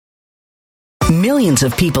Millions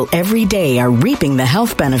of people every day are reaping the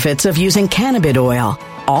health benefits of using cannabis oil,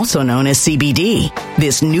 also known as CBD.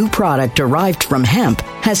 This new product derived from hemp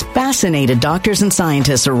has fascinated doctors and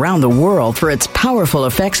scientists around the world for its powerful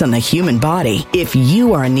effects on the human body. If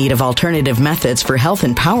you are in need of alternative methods for health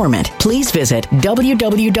empowerment, please visit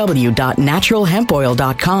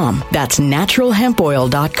www.naturalhempoil.com. That's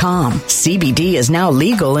naturalhempoil.com. CBD is now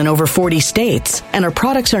legal in over 40 states, and our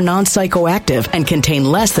products are non-psychoactive and contain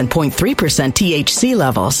less than 0.3% THC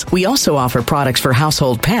levels. We also offer products for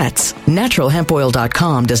household pets.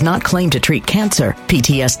 Naturalhempoil.com does not claim to treat cancer,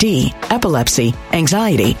 PTSD, epilepsy,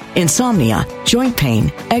 anxiety, insomnia, joint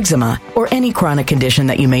pain, eczema, or any chronic condition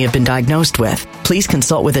that you may have been diagnosed with. Please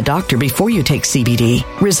consult with a doctor before you take CBD.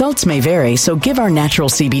 Results may vary, so give our natural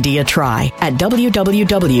CBD a try at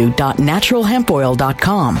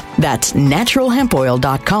www.naturalhempoil.com. That's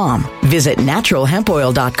naturalhempoil.com. Visit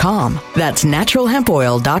naturalhempoil.com. That's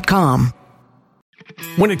naturalhempoil.com.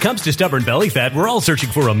 When it comes to stubborn belly fat, we're all searching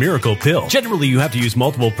for a miracle pill. Generally, you have to use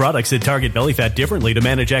multiple products that target belly fat differently to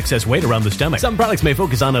manage excess weight around the stomach. Some products may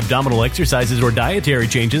focus on abdominal exercises or dietary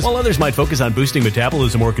changes, while others might focus on boosting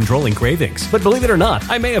metabolism or controlling cravings. But believe it or not,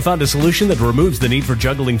 I may have found a solution that removes the need for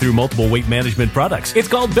juggling through multiple weight management products. It's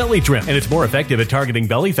called Belly Trim, and it's more effective at targeting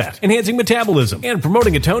belly fat, enhancing metabolism, and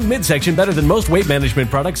promoting a toned midsection better than most weight management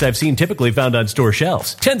products I've seen typically found on store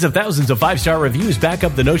shelves. Tens of thousands of 5-star reviews back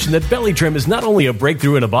up the notion that Belly Trim is not only a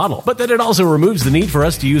breakthrough in a bottle, but that it also removes the need for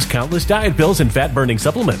us to use countless diet pills and fat-burning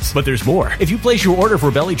supplements. But there's more. If you place your order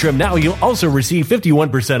for Belly Trim now, you'll also receive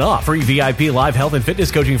 51% off, free VIP live health and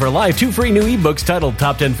fitness coaching for life, 2 free new ebooks titled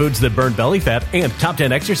Top 10 Foods That Burn Belly Fat and Top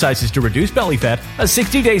 10 Exercises to Reduce Belly Fat, a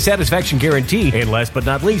 60-day satisfaction guarantee, and last but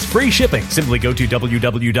not least, free shipping. Simply go to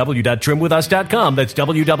www.trimwithus.com. That's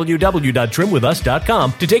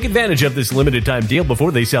www.trimwithus.com to take advantage of this limited time deal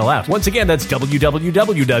before they sell out. Once again, that's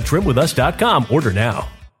www.trimwithus.com. Order now.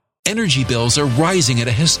 Energy bills are rising at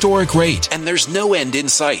a historic rate, and there's no end in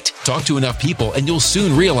sight. Talk to enough people, and you'll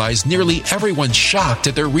soon realize nearly everyone's shocked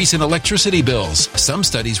at their recent electricity bills. Some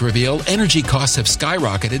studies reveal energy costs have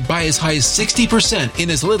skyrocketed by as high as 60%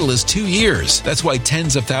 in as little as 2 years. That's why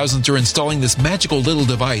tens of thousands are installing this magical little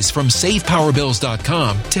device from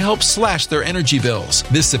SavePowerBills.com to help slash their energy bills.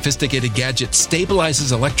 This sophisticated gadget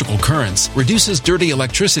stabilizes electrical currents, reduces dirty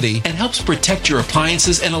electricity, and helps protect your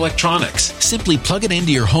appliances and electronics. Simply plug it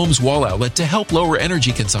into your home's wall outlet to help lower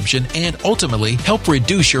energy consumption and ultimately help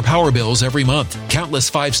reduce your power bills every month.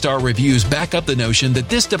 Countless 5-star reviews back up the notion that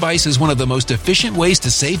this device is one of the most efficient ways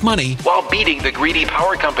to save money while beating the greedy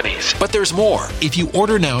power companies. But there's more. If you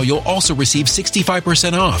order now, you'll also receive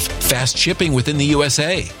 65% off, fast shipping within the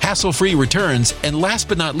USA, hassle-free returns, and last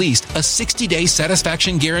but not least, a 60-day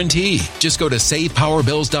satisfaction guarantee. Just go to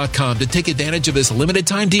SavePowerBills.com to take advantage of this limited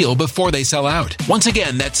time deal before they sell out. Once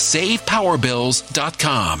again, that's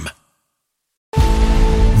SavePowerBills.com.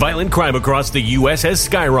 Violent crime across the U.S. has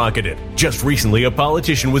skyrocketed. Just recently, a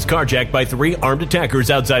politician was carjacked by 3 armed attackers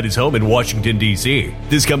outside his home in Washington, D.C.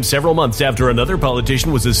 This comes several months after another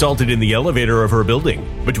politician was assaulted in the elevator of her building.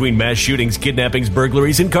 Between mass shootings, kidnappings,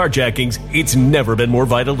 burglaries, and carjackings, it's never been more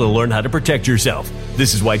vital to learn how to protect yourself.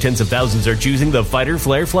 This is why tens of thousands are choosing the Fighter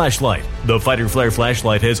Flare flashlight. The Fighter Flare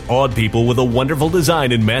flashlight has awed people with a wonderful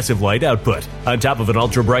design and massive light output. On top of an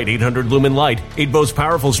ultra-bright 800-lumen light, it boasts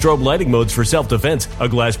powerful strobe lighting modes for self-defense, a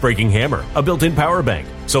glass-breaking hammer, a built-in power bank,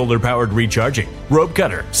 solar-powered recharging, rope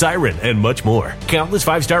cutter, siren, and much more. Countless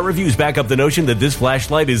 5-star reviews back up the notion that this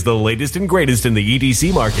flashlight is the latest and greatest in the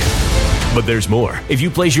EDC market. But there's more. If you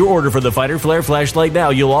place your order for the Fighter Flare flashlight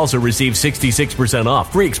now, you'll also receive 66%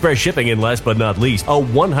 off, free express shipping, and last but not least, a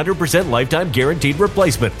 100% lifetime guaranteed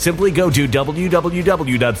replacement. Simply go to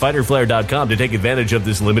www.fighterflare.com to take advantage of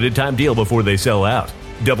this limited time deal before they sell out.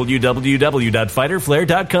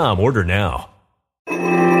 www.fighterflare.com. Order now.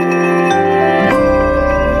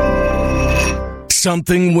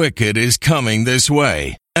 Something wicked is coming this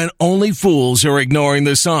way, and only fools are ignoring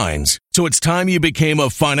the signs. So it's time you became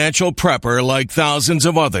a financial prepper like thousands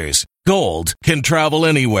of others. Gold can travel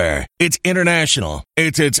anywhere. It's international.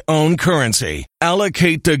 It's its own currency.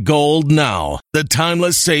 Allocate to gold now, the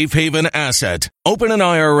timeless safe haven asset. Open an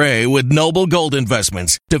IRA with Noble Gold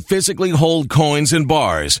Investments to physically hold coins and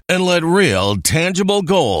bars and let real, tangible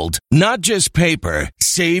gold, not just paper,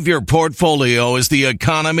 Save your portfolio as the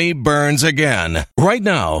economy burns again. Right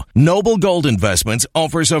now, Noble Gold Investments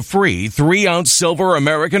offers a free 3-ounce silver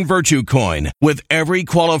American Virtue coin with every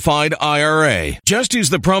qualified IRA. Just use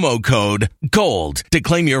the promo code GOLD to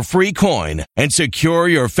claim your free coin and secure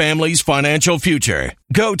your family's financial future.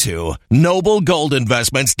 Go to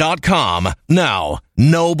noblegoldinvestments.com now.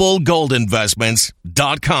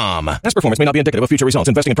 noblegoldinvestments.com. Past performance may not be indicative of future results.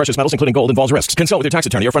 Investing in precious metals, including gold, involves risks. Consult with your tax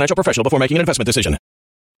attorney or financial professional before making an investment decision.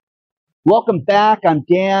 Welcome back. I'm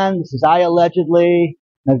Dan. This is I Allegedly.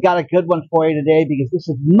 And I've got a good one for you today because this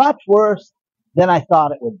is much worse than I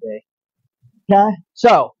thought it would be. Okay?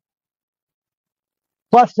 So,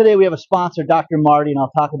 plus today we have a sponsor, Dr. Marty, and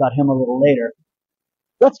I'll talk about him a little later.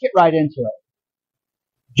 Let's get right into it.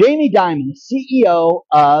 Jamie Dimon, CEO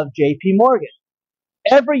of JP Morgan,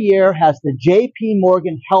 every year has the JP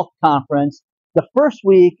Morgan Health Conference the first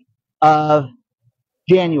week of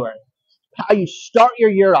January. How you start your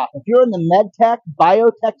year off. If you're in the med tech,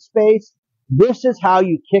 biotech space, this is how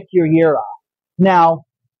you kick your year off. Now,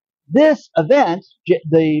 this event,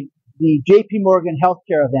 the JP Morgan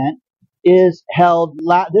Healthcare event, is held,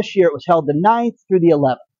 this year it was held the 9th through the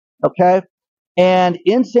 11th, okay? And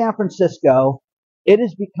in San Francisco, it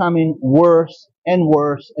is becoming worse and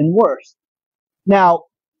worse and worse. Now,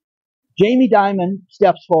 Jamie Dimon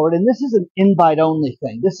steps forward, and this is an invite-only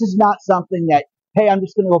thing. This is not something that, hey, I'm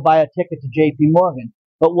just going to go buy a ticket to JP Morgan.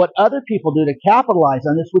 But what other people do to capitalize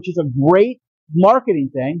on this, which is a great marketing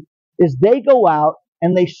thing, is they go out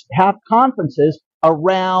and they have conferences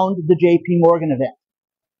around the JP Morgan event.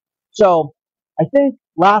 So I think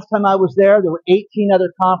last time I was there were 18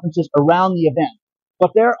 other conferences around the event.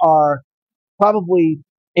 But there are probably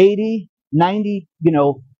 80, 90,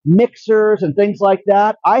 mixers and things like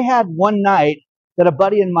that. I had one night that a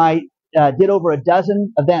buddy and I did over a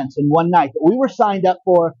dozen events in one night that we were signed up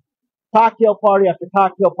for, cocktail party after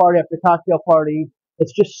cocktail party after cocktail party.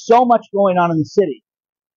 It's just so much going on in the city.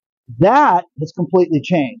 That has completely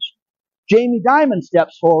changed. Jamie Dimon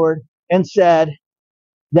steps forward and said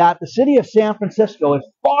that the city of San Francisco is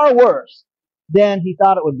far worse than he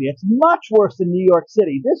thought it would be. It's much worse than New York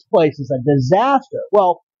City. This place is a disaster.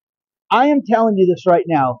 Well, I am telling you this right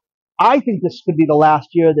now. I think this could be the last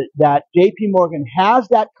year that JP Morgan has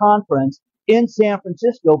that conference in San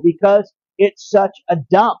Francisco because it's such a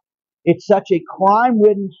dump. It's such a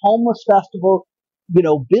crime-ridden, homeless festival,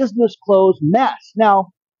 business closed mess.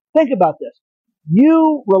 Now, think about this.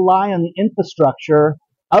 You rely on the infrastructure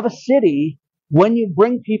of a city when you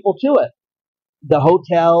bring people to it. The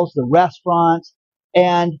hotels, the restaurants,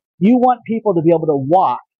 and you want people to be able to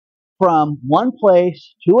walk from one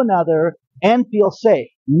place to another and feel safe.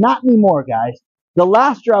 Not anymore, guys. The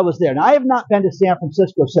last year I was there, and I have not been to San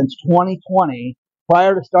Francisco since 2020,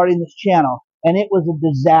 prior to starting this channel, and it was a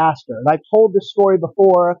disaster. And I've told this story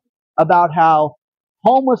before about how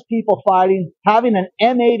homeless people having an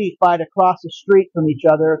M80 fight across the street from each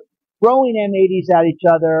other, throwing M80s at each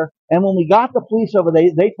other, and when we got the police over,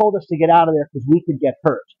 they told us to get out of there because we could get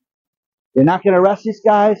hurt. You're not going to arrest these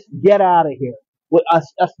guys? Get out of here. With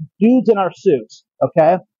us dudes in our suits,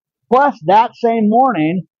 okay? Plus, that same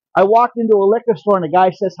morning, I walked into a liquor store and a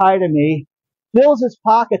guy says hi to me, fills his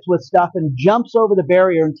pockets with stuff and jumps over the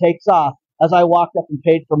barrier and takes off as I walked up and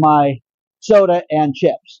paid for my soda and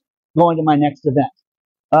chips going to my next event.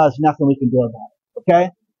 There's nothing we can do about it, okay?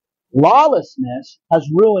 Lawlessness has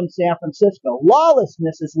ruined San Francisco.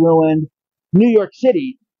 Lawlessness has ruined New York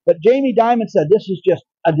City. But Jamie Dimon said this is just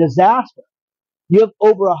a disaster. You have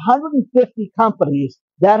over 150 companies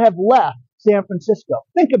that have left San Francisco.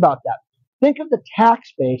 Think about that. Think of the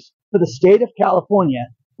tax base for the state of California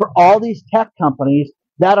for all these tech companies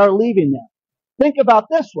that are leaving there. Think about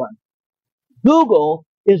this one. Google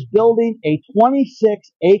is building a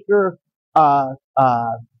 26-acre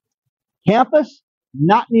campus.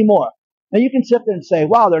 Not anymore. Now you can sit there and say,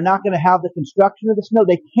 wow, they're not going to have the construction of this. No,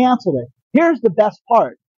 they canceled it. Here's the best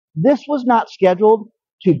part. This was not scheduled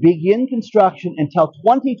to begin construction until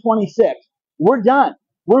 2026. We're done.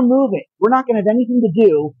 We're moving. We're not going to have anything to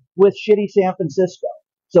do with shitty San Francisco.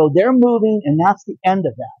 So they're moving, and that's the end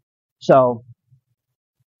of that. So,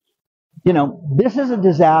 this is a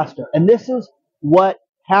disaster. And this is what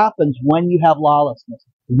happens when you have lawlessness.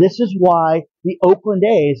 This is why the Oakland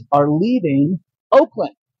A's are leaving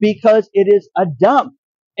Oakland, because it is a dump.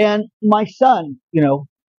 And my son,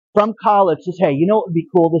 from college says, hey, what would be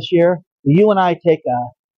cool this year? You and I take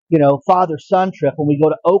a, father-son trip when we go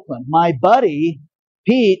to Oakland. My buddy,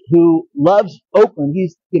 Pete, who loves Oakland,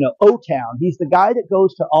 he's, O-Town. He's the guy that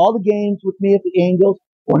goes to all the games with me at the Angels.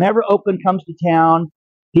 Whenever Oakland comes to town,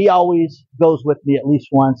 he always goes with me at least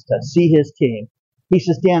once to see his team. He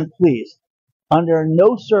says, Dan, please, Under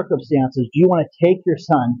no circumstances do you want to take your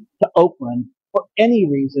son to Oakland for any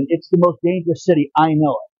reason. It's the most dangerous city I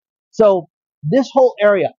know of. So this whole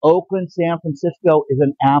area, Oakland, San Francisco, is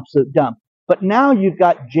an absolute dump. But now you've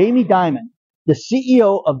got Jamie Dimon, the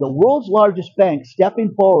CEO of the world's largest bank,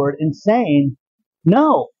 stepping forward and saying,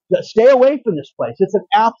 no, stay away from this place. It's an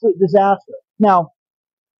absolute disaster. Now,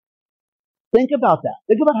 think about that.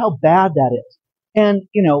 Think about how bad that is. And,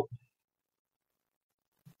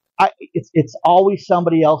 it's always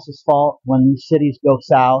somebody else's fault when these cities go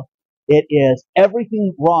south. It is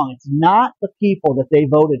everything wrong. It's not the people that they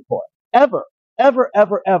voted for. Ever, ever,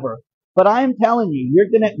 ever, ever. But I am telling you,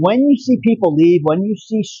 when you see people leave, when you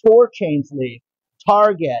see store chains leave,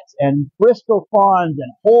 Target and Bristol Farms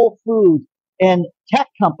and Whole Foods and tech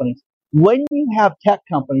companies, when you have tech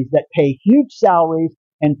companies that pay huge salaries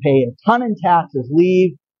and pay a ton in taxes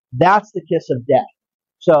leave, that's the kiss of death.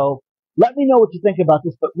 So let me know what you think about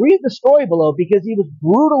this, but read the story below because he was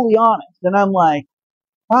brutally honest. And I'm like,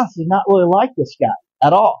 wow, this is not really like this guy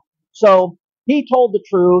at all. So he told the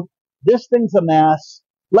truth. This thing's a mess.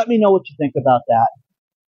 Let me know what you think about that.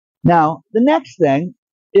 Now, the next thing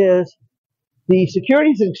is the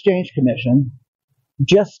Securities and Exchange Commission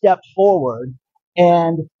just stepped forward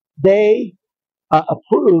and they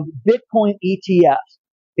approved Bitcoin ETFs.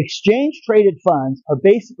 Exchange-traded funds are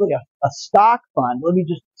basically a stock fund. Let me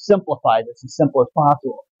just simplify this as simple as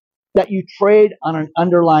possible. That you trade on an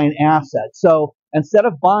underlying asset. So instead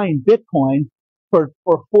of buying Bitcoin for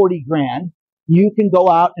 40 grand, you can go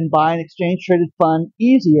out and buy an exchange-traded fund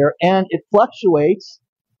easier, and it fluctuates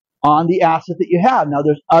on the asset that you have. Now,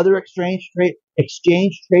 there's other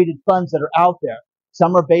exchange-traded funds that are out there.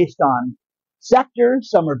 Some are based on sectors.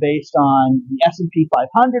 Some are based on the S&P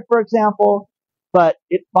 500, for example. But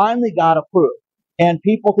it finally got approved. And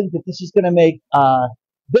people think that this is going to make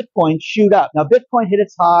Bitcoin shoot up. Now, Bitcoin hit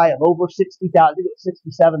its high of over 60,000. I think it was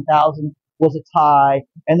 67,000 was its high,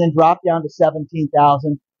 and then dropped down to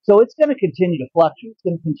 17,000. So it's going to continue to fluctuate. It's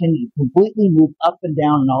going to continue to completely move up and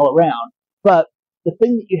down and all around. But the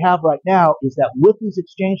thing that you have right now is that with these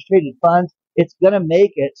exchange-traded funds, it's going to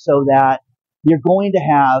make it so that you're going to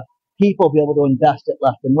have people be able to invest it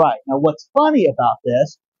left and right. Now, what's funny about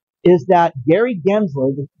this is that Gary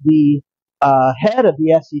Gensler, the head of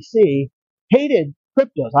the SEC, hated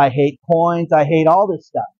cryptos. I hate coins. I hate all this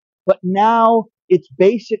stuff. But now it's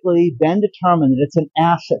basically been determined that it's an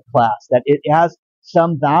asset class, that it has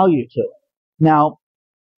some value to it. Now,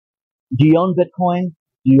 do you own Bitcoin?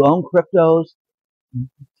 Do you own cryptos?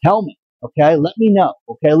 Tell me, okay? Let me know,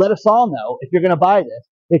 okay? Let us all know if you're going to buy this,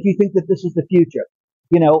 if you think that this is the future.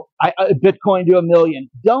 Bitcoin to $1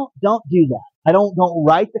 million. Don't do that. Don't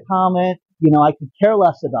write the comment. I could care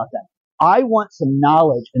less about that. I want some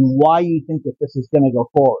knowledge and why you think that this is going to go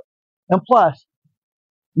forward. And plus,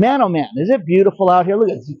 man, oh man, is it beautiful out here?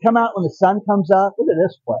 Look at this. You come out when the sun comes up. Look at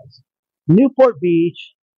this place. Newport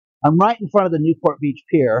Beach. I'm right in front of the Newport Beach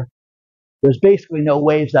Pier. There's basically no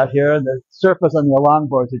waves out here. The surfers on the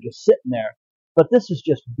longboards are just sitting there. But this is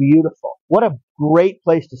just beautiful. What a great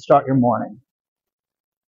place to start your morning.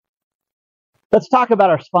 Let's talk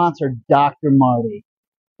about our sponsor, Dr. Marty.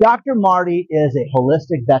 Dr. Marty is a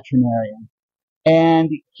holistic veterinarian, and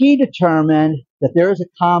he determined that there is a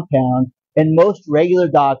compound in most regular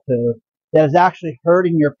dog food that is actually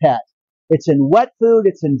hurting your pet. It's in wet food,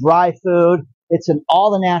 it's in dry food, it's in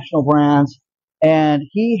all the national brands, and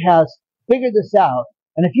he has figured this out.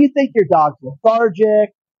 And if you think your dog's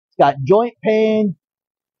lethargic, it's got joint pain,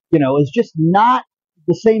 is just not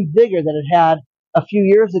the same vigor that it had a few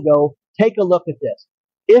years ago, take a look at this.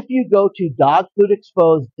 If you go to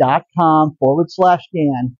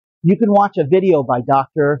dogfoodexposed.com/Dan, you can watch a video by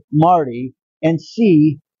Dr. Marty and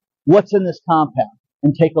see what's in this compound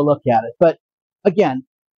and take a look at it. But again,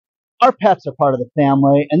 our pets are part of the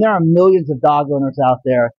family, and there are millions of dog owners out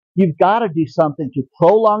there. You've got to do something to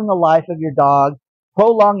prolong the life of your dog,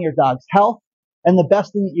 prolong your dog's health, and the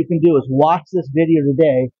best thing that you can do is watch this video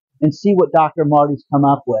today and see what Dr. Marty's come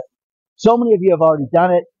up with. So many of you have already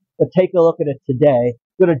done it, but take a look at it today.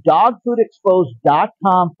 Go to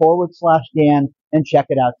dogfoodexposed.com/Dan and check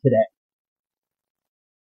it out today.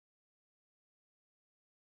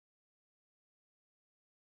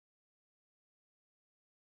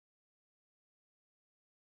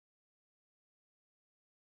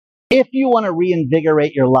 If you want to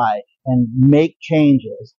reinvigorate your life and make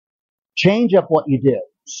changes, change up what you do.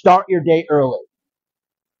 Start your day early.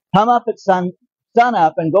 Come up at sun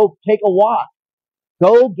up and go take a walk.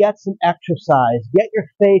 Go get some exercise. Get your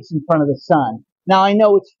face in front of the sun. Now, I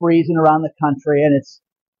know it's freezing around the country and it's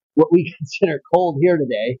what we consider cold here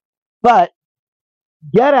today, but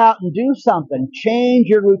Get out and do something. Change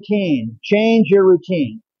your routine. Change your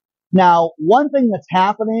routine. Now, one thing that's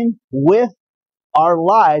happening with our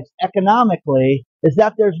lives economically is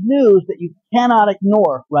that there's news that you cannot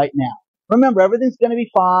ignore right now. Remember, everything's going to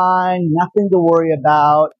be fine, nothing to worry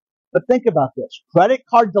about. But think about this. Credit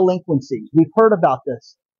card delinquencies. We've heard about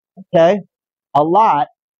this, okay, a lot.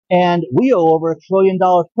 And we owe over $1 trillion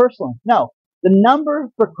personally. No, the number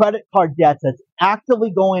for credit card debts that's actively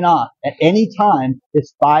going on at any time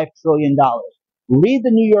is $5 trillion. Read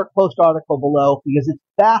the New York Post article below because it's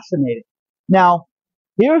fascinating. Now,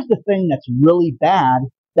 here's the thing that's really bad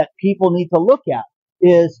that people need to look at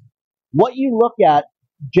is what you look at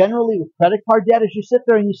generally with credit card debt is you sit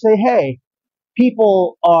there and you say, hey,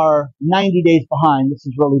 people are 90 days behind. This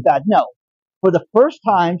is really bad. No. For the first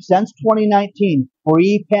time since 2019,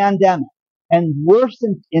 pre-pandemic, and worse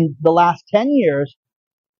in the last 10 years,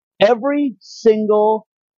 every single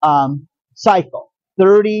cycle,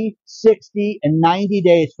 30, 60, and 90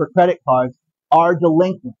 days for credit cards are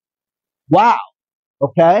delinquent. Wow.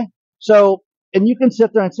 Okay? So, and you can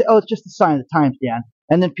sit there and say, oh, it's just a sign of the times, Dan.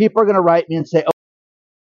 And then people are going to write me and say, oh,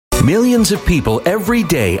 Millions of people every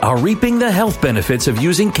day are reaping the health benefits of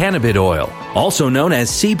using cannabis oil, also known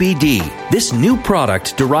as CBD. This new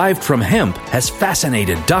product derived from hemp has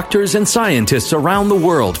fascinated doctors and scientists around the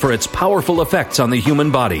world for its powerful effects on the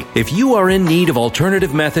human body. If you are in need of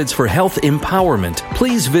alternative methods for health empowerment,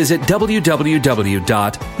 please visit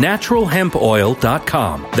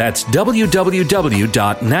www.naturalhempoil.com. That's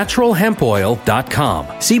www.naturalhempoil.com.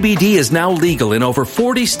 CBD is now legal in over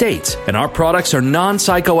 40 states, and our products are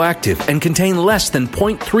non-psychoactive and contain less than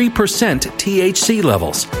 0.3% THC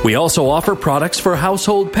levels. We also offer products for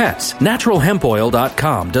household pets.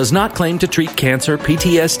 NaturalHempOil.com does not claim to treat cancer,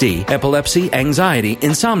 PTSD, epilepsy, anxiety,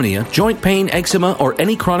 insomnia, joint pain, eczema, or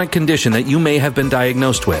any chronic condition that you may have been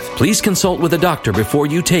diagnosed with. Please consult with a doctor before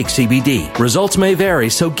you take CBD. Results may vary,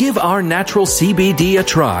 so give our natural CBD a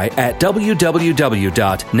try at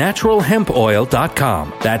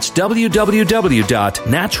www.naturalhempoil.com. That's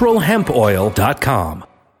www.naturalhempoil.com.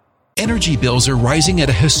 Energy bills are rising at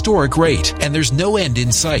a historic rate, and there's no end in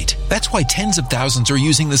sight. That's why tens of thousands are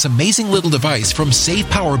using this amazing little device from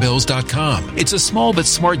SavePowerBills.com. It's a small but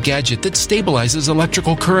smart gadget that stabilizes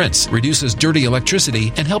electrical currents, reduces dirty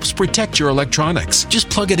electricity, and helps protect your electronics. Just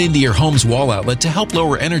plug it into your home's wall outlet to help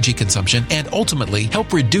lower energy consumption and ultimately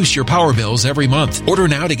help reduce your power bills every month. Order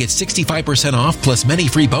now to get 65% off plus many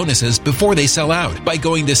free bonuses before they sell out by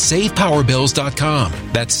going to SavePowerBills.com.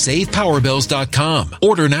 That's SavePowerBills.com.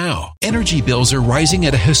 Order now. Energy bills are rising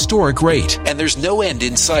at a historic rate, and there's no end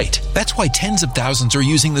in sight. That's why tens of thousands are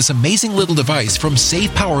using this amazing little device from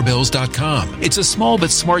SavePowerBills.com. It's a small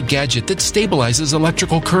but smart gadget that stabilizes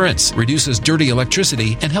electrical currents, reduces dirty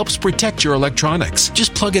electricity, and helps protect your electronics.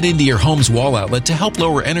 Just plug it into your home's wall outlet to help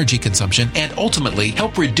lower energy consumption and ultimately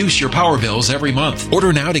help reduce your power bills every month.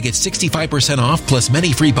 Order now to get 65% off plus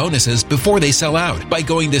many free bonuses before they sell out by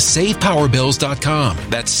going to SavePowerBills.com.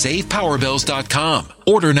 That's SavePowerBills.com.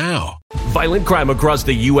 Order now. Violent crime across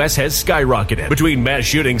the U.S. has skyrocketed. Between mass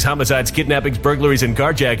shootings, homicides, kidnappings, burglaries, and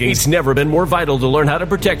carjackings, it's never been more vital to learn how to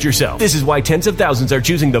protect yourself. This is why tens of thousands are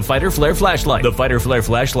choosing the Fighter Flare flashlight. The Fighter Flare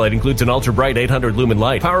flashlight includes an ultra-bright 800 lumen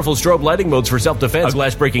light, powerful strobe lighting modes for self-defense, a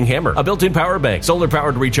glass-breaking hammer, a built-in power bank,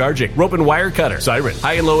 solar-powered recharging, rope and wire cutter, siren,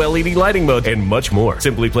 high and low LED lighting mode, and much more.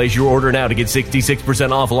 Simply place your order now to get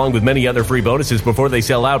 66% off along with many other free bonuses before they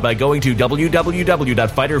sell out by going to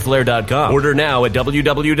www.fighterflare.com. Order now at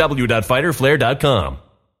www.fighterflare.com.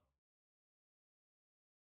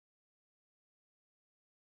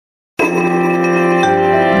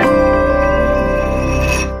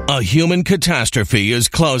 A human catastrophe is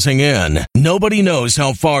closing in. Nobody knows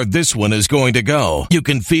how far this one is going to go. You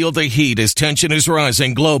can feel the heat as tension is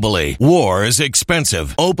rising globally. War is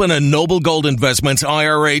expensive. Open a Noble Gold Investments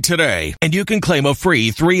IRA today, and you can claim a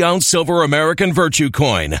free 3-ounce silver American Virtue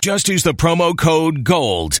coin. Just use the promo code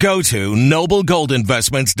GOLD. Go to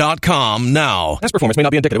noblegoldinvestments.com now. Past performance may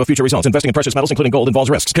not be indicative of future results. Investing in precious metals, including gold,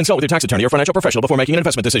 involves risks. Consult with your tax attorney or financial professional before making an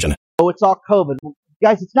investment decision. oh, it's all COVID.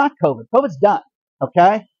 Guys, it's not COVID. COVID's done,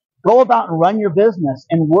 okay? Go about and run your business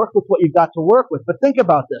and work with what you've got to work with. But think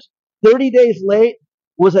about this. 30 days late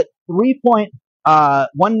was at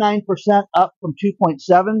 3.19% up from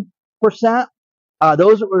 2.7%.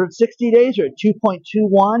 Those that were at 60 days are at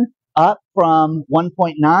 2.21 up from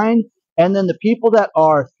 1.9. And then the people that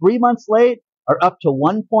are 3 months late are up to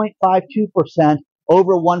 1.52%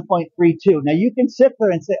 over 1.32. Now you can sit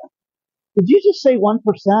there and say, did you just say 1%?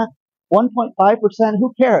 1.5%?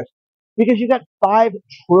 Who cares? Because you got $5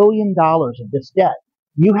 trillion of this debt.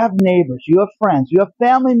 You have neighbors, you have friends, you have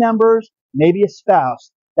family members, maybe a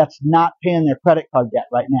spouse that's not paying their credit card debt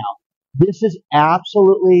right now. This is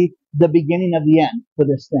absolutely the beginning of the end for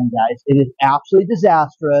this thing, guys. It is absolutely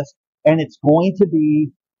disastrous, and it's going to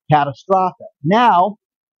be catastrophic. Now,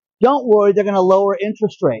 don't worry, they're going to lower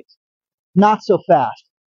interest rates. Not so fast.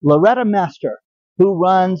 Loretta Mester, who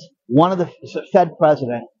runs one of the Fed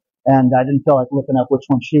president, and I didn't feel like looking up which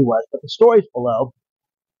one she was, but the story's below.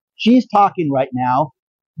 She's talking right now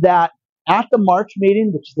that at the March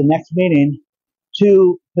meeting, which is the next meeting,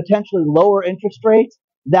 to potentially lower interest rates,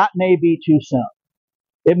 that may be too soon.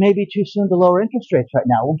 It may be too soon to lower interest rates right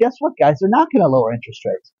now. Well, guess what, guys? They're not going to lower interest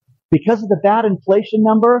rates. Because of the bad inflation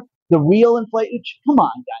number, the real inflation, come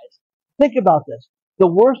on, guys. Think about this. The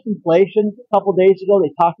worst inflation a couple days ago,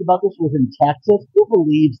 they talked about this, was in Texas. Who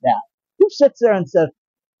believes that? Who sits there and says,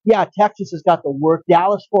 yeah, Texas has got the worst,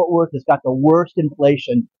 Dallas-Fort Worth has got the worst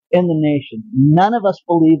inflation in the nation? None of us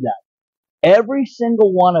believe that. Every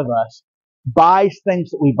single one of us buys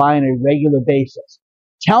things that we buy on a regular basis.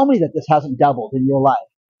 Tell me that this hasn't doubled in your life.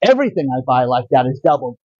 Everything I buy like that is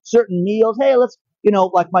doubled. Certain meals, hey, let's,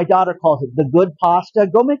 like my daughter calls it, the good pasta.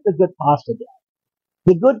 Go make the good pasta, Dad.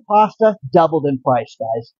 The good pasta doubled in price,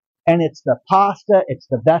 guys. And it's the pasta, it's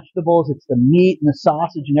the vegetables, it's the meat and the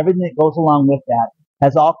sausage and everything that goes along with that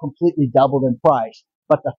has all completely doubled in price.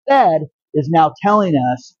 But the Fed is now telling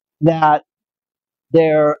us that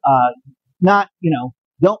they're not,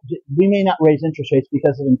 we may not raise interest rates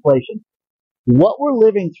because of inflation. What we're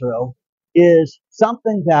living through is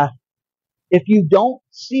something that if you don't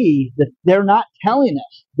see that they're not telling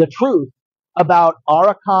us the truth about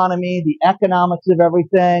our economy, the economics of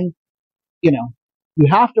everything, you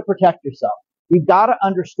have to protect yourself. You've got to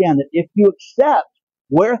understand that if you accept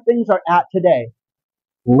where things are at today,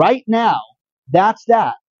 right now, that's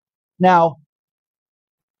that. Now,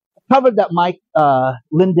 I covered that Mike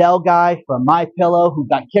Lindell guy from MyPillow who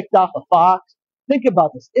got kicked off of Fox. Think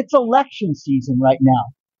about this. It's election season right now.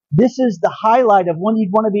 This is the highlight of when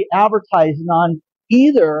you'd want to be advertising on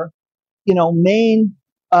either, main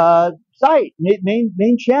site,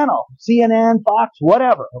 main channel, CNN, Fox,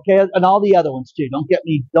 whatever. Okay, and all the other ones too.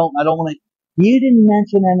 I don't want to. You didn't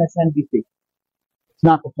mention MSNBC. It's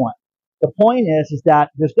not the point. The point is that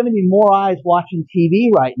there's going to be more eyes watching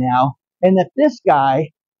TV right now, and that this guy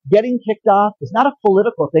getting kicked off is not a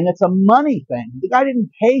political thing. It's a money thing. The guy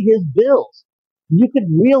didn't pay his bills. You could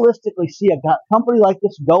realistically see a company like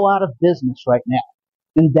this go out of business right now.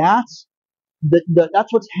 And that's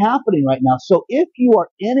what's happening right now. So if you are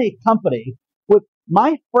in a company,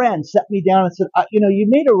 my friend sat me down and said, you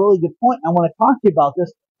made a really good point. I want to talk to you about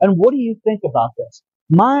this. And what do you think about this?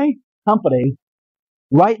 My company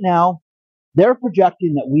right now, they're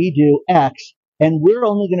projecting that we do X, and we're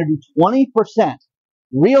only going to do 20%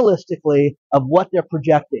 realistically of what they're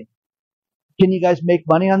projecting. Can you guys make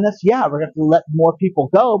money on this? Yeah, we're going to have to let more people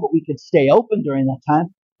go, but we could stay open during that time.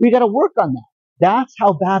 We got to work on that. That's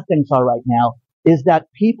how bad things are right now, is that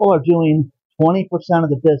people are doing 20% of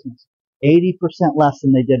the business, 80% less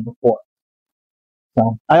than they did before.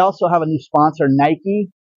 So I also have a new sponsor, Nike.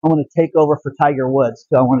 I'm going to take over for Tiger Woods.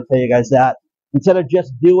 So I want to tell you guys that. Instead of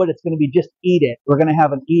just do it, it's going to be just eat it. We're going to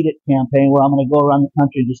have an eat it campaign where I'm going to go around the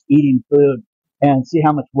country just eating food and see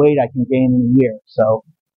how much weight I can gain in a year. So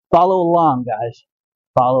follow along, guys.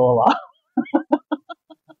 Follow along.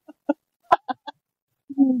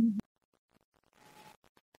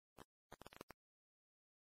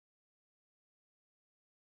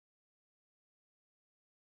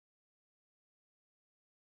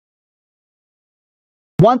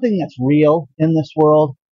 One thing that's real in this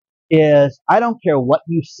world is I don't care what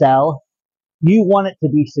you sell, you want it to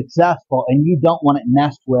be successful and you don't want it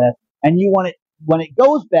messed with, and you want it, when it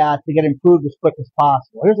goes bad, to get improved as quick as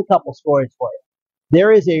possible. Here's a couple stories for you.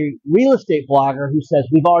 There is a real estate blogger who says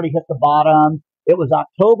we've already hit the bottom. It was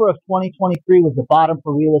October of 2023 was the bottom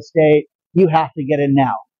for real estate. You have to get in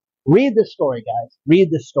now. Read this story, guys.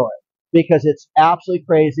 Read this story because it's absolutely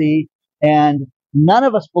crazy and none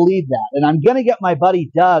of us believe that. And I'm going to get my buddy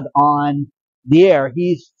Doug on the air.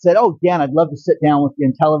 He said, oh, Dan, I'd love to sit down with you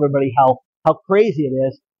and tell everybody how crazy it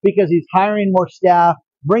is, because he's hiring more staff,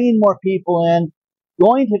 bringing more people in,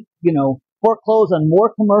 going to, foreclose on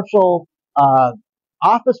more commercial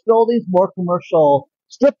office buildings, more commercial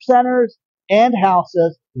strip centers and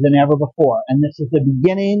houses than ever before. And this is the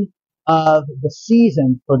beginning of the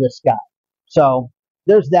season for this guy. So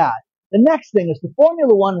there's that. The next thing is the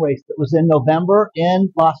Formula One race that was in November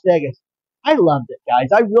in Las Vegas. I loved it, guys.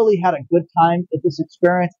 I really had a good time at this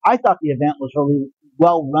experience. I thought the event was really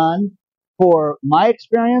well run for my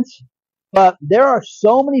experience, but there are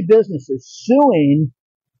so many businesses suing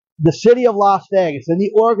the city of Las Vegas and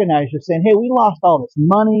the organizers saying, hey, we lost all this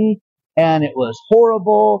money. and it was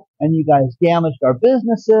horrible, and you guys damaged our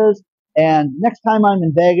businesses. And next time I'm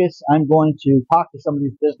in Vegas, I'm going to talk to some of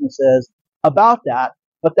these businesses about that.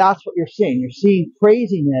 But that's what you're seeing. You're seeing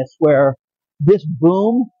craziness where this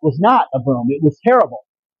boom was not a boom. It was terrible.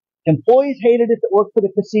 Employees hated it that worked for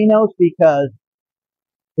the casinos because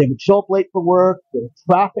they would show up late for work. There were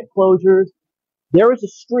traffic closures. There was a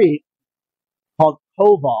street called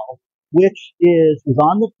Koval, which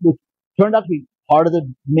turned out to be part of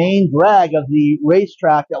the main drag of the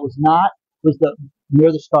racetrack that was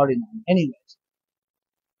near the starting line. Anyways,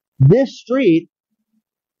 this street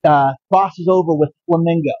crosses over with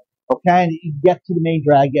Flamingo, okay? And you get to the main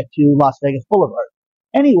drag, get to Las Vegas Boulevard.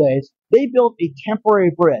 Anyways, they built a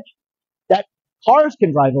temporary bridge that cars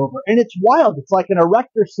can drive over, and it's wild. It's like an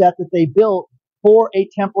erector set that they built for a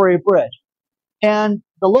temporary bridge. And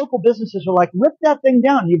the local businesses are like, rip that thing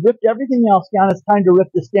down. You've ripped everything else down. It's time to rip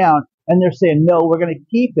this down. And they're saying, no, we're going to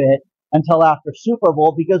keep it until after Super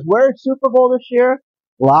Bowl, because where's Super Bowl this year?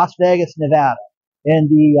 Las Vegas, Nevada, in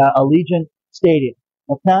the Allegiant Stadium.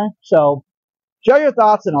 Okay? So share your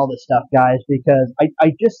thoughts on all this stuff, guys, because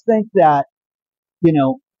I just think that,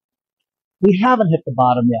 we haven't hit the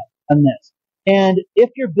bottom yet on this. And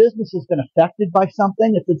if your business has been affected by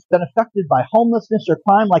something, if it's been affected by homelessness or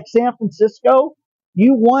crime, like San Francisco,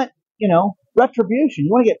 you want, retribution.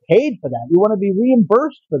 You want to get paid for that. You want to be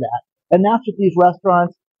reimbursed for that. And that's what these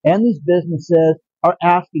restaurants and these businesses are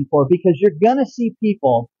asking for, because you're going to see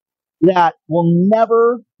people that will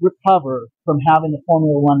never recover from having the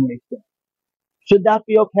Formula One race there. Should that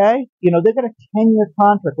be okay? They've got a 10-year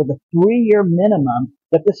contract with a 3-year minimum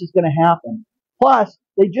that this is going to happen. Plus,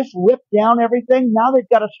 they just ripped down everything. Now they've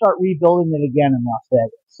got to start rebuilding it again in Las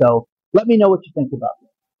Vegas. So let me know what you think about this.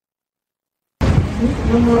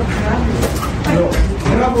 No,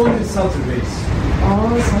 we're not going to Saturdays.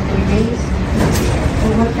 Oh, Saturdays. So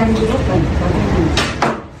what time do you open?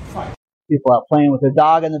 5. People out playing with their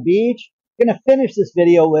dog on the beach. I'm going to finish this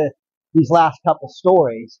video with these last couple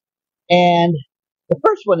stories. And the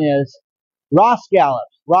first one is Ross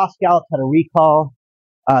Gallops. Ross Gallops had a recall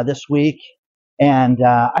this week. And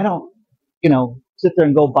I don't, sit there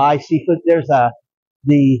and go buy seafood. There's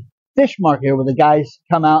the fish market here where the guys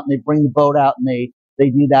come out and they bring the boat out and they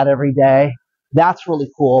do that every day. That's really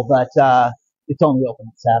cool, but it's only open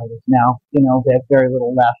on Saturdays now. They have very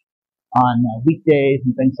little left on weekdays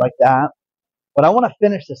and things like that. But I want to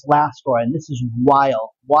finish this last story, and this is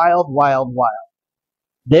wild, wild, wild, wild.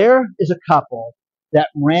 There is a couple that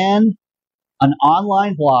ran an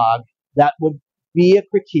online blog that would be a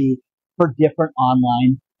critique for different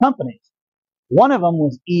online companies. One of them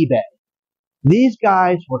was eBay. These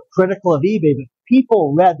guys were critical of eBay, but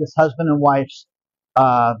people read this husband and wife's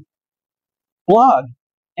blog,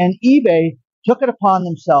 and eBay took it upon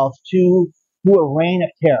themselves to do a reign of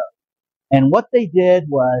terror. And what they did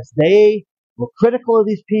was they were critical of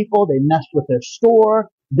these people. They messed with their store.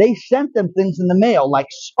 They sent them things in the mail like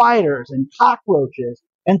spiders and cockroaches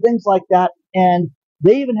and things like that. And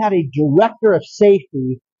they even had a director of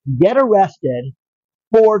safety get arrested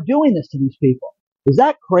for doing this to these people. Is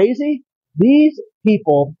that crazy? These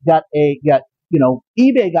people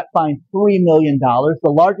eBay got fined $3 million, the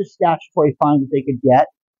largest statutory fine that they could get.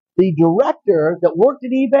 The director that worked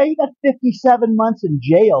at eBay got 57 months in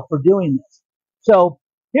jail for doing this. So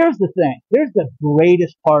here's the thing. Here's the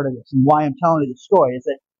greatest part of this and why I'm telling you the story is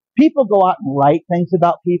that people go out and write things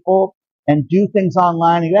about people and do things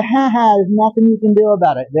online and go, there's nothing you can do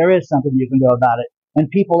about it. There is something you can do about it. And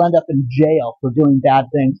people end up in jail for doing bad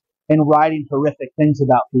things and writing horrific things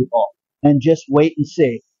about people. And just wait and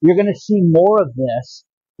see. You're going to see more of this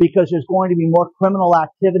because there's going to be more criminal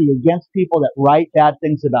activity against people that write bad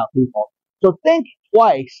things about people. So think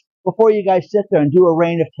twice before you guys sit there and do a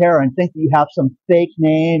reign of terror and think that you have some fake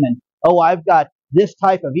name and, I've got this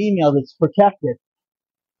type of email that's protected.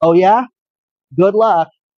 Oh yeah? Good luck.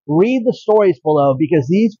 Read the stories below because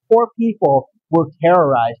these poor people were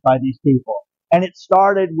terrorized by these people. And it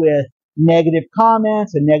started with negative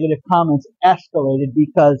comments, and negative comments escalated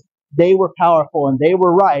because they were powerful and they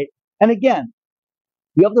were right. And again,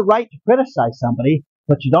 you have the right to criticize somebody,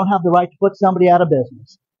 but you don't have the right to put somebody out of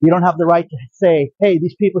business. You don't have the right to say, hey,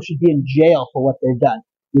 these people should be in jail for what they've done.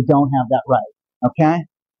 You don't have that right. Okay?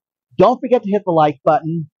 Don't forget to hit the like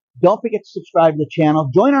button. Don't forget to subscribe to the channel.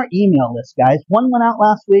 Join our email list, guys. One went out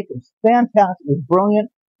last week. It was fantastic. It was brilliant.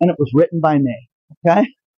 And it was written by me. Okay?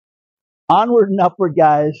 Onward and upward,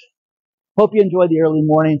 guys. Hope you enjoyed the early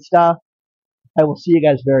morning stuff. I will see you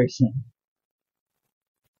guys very soon.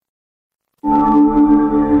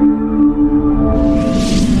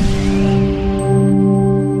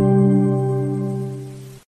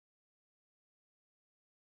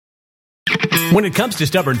 When it comes to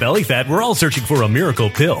stubborn belly fat, we're all searching for a miracle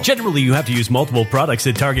pill. Generally, you have to use multiple products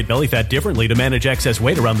that target belly fat differently to manage excess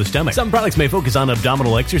weight around the stomach. Some products may focus on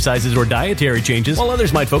abdominal exercises or dietary changes, while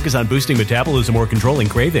others might focus on boosting metabolism or controlling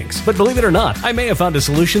cravings. But believe it or not, I may have found a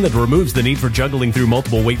solution that removes the need for juggling through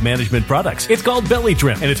multiple weight management products. It's called Belly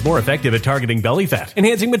Trim, and it's more effective at targeting belly fat,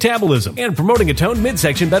 enhancing metabolism, and promoting a toned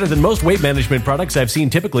midsection better than most weight management products I've seen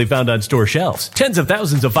typically found on store shelves. Tens of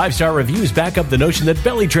thousands of 5-star reviews back up the notion that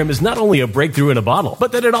Belly Trim is not only a breakthrough in a bottle,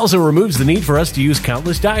 but that it also removes the need for us to use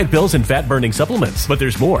countless diet pills and fat-burning supplements. But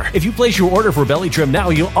there's more. If you place your order for Belly Trim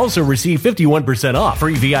now, you'll also receive 51% off,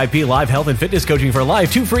 free VIP live health and fitness coaching for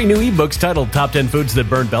life, 2 free new ebooks titled Top 10 Foods That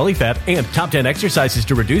Burn Belly Fat and Top 10 Exercises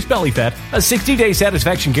to Reduce Belly Fat, a 60-day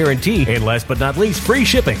satisfaction guarantee, and last but not least, free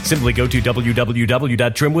shipping. Simply go to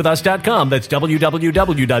www.trimwithus.com. That's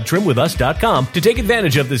www.trimwithus.com to take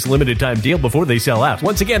advantage of this limited time deal before they sell out.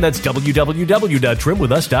 Once again, that's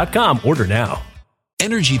www.trimwithus.com. Order now.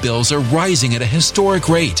 Energy bills are rising at a historic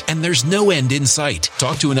rate, and there's no end in sight.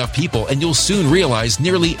 Talk to enough people, and you'll soon realize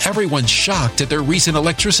nearly everyone's shocked at their recent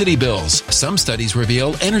electricity bills. Some studies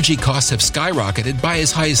reveal energy costs have skyrocketed by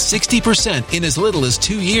as high as 60% in as little as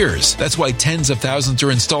 2 years. That's why tens of thousands are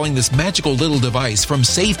installing this magical little device from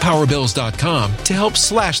SavePowerBills.com to help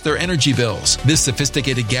slash their energy bills. This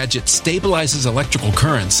sophisticated gadget stabilizes electrical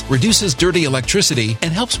currents, reduces dirty electricity,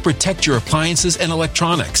 and helps protect your appliances and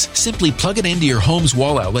electronics. Simply plug it into your home's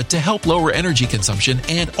wall outlet to help lower energy consumption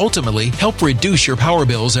and ultimately help reduce your power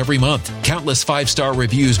bills every month. Countless 5-star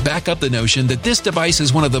reviews back up the notion that this device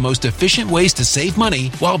is one of the most efficient ways to save money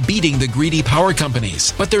while beating the greedy power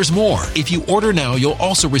companies. But there's more. If you order now, you'll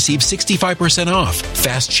also receive 65% off,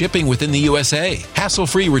 fast shipping within the USA,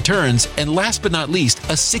 hassle-free returns, and last but not least,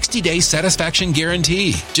 a 60-day satisfaction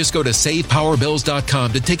guarantee. Just go to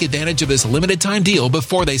SavePowerBills.com to take advantage of this limited time deal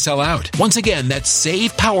before they sell out. Once again, that's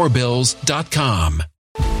SavePowerBills.com.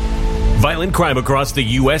 Violent crime across the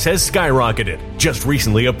U.S. has skyrocketed. Just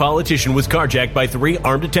recently, a politician was carjacked by 3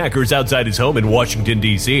 armed attackers outside his home in Washington,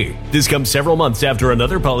 D.C. This comes several months after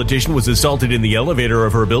another politician was assaulted in the elevator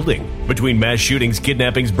of her building. Between mass shootings,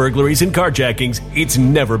 kidnappings, burglaries, and carjackings, it's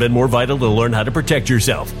never been more vital to learn how to protect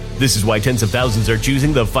yourself. This is why tens of thousands are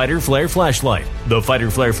choosing the Fighter Flare flashlight. The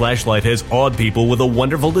Fighter Flare flashlight has awed people with a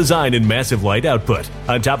wonderful design and massive light output.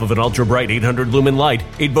 On top of an ultra-bright 800-lumen light,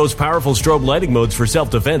 it boasts powerful strobe lighting modes for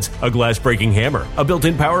self-defense, a glass-breaking hammer, a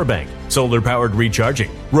built-in power bank, solar-powered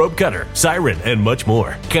recharging, rope cutter, siren, and much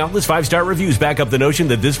more. Countless 5-star reviews back up the notion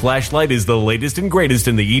that this flashlight is the latest and greatest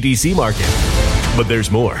in the EDC market. But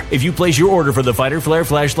there's more. If you place your order for the Fighter Flare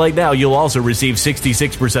flashlight now, you'll also receive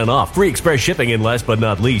 66% off, free express shipping, and last but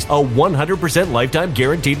not least, a 100% lifetime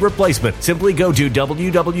guaranteed replacement. Simply go to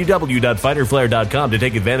www.fighterflare.com to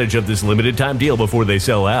take advantage of this limited time deal before they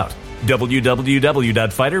sell out.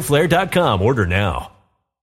 www.fighterflare.com. Order now.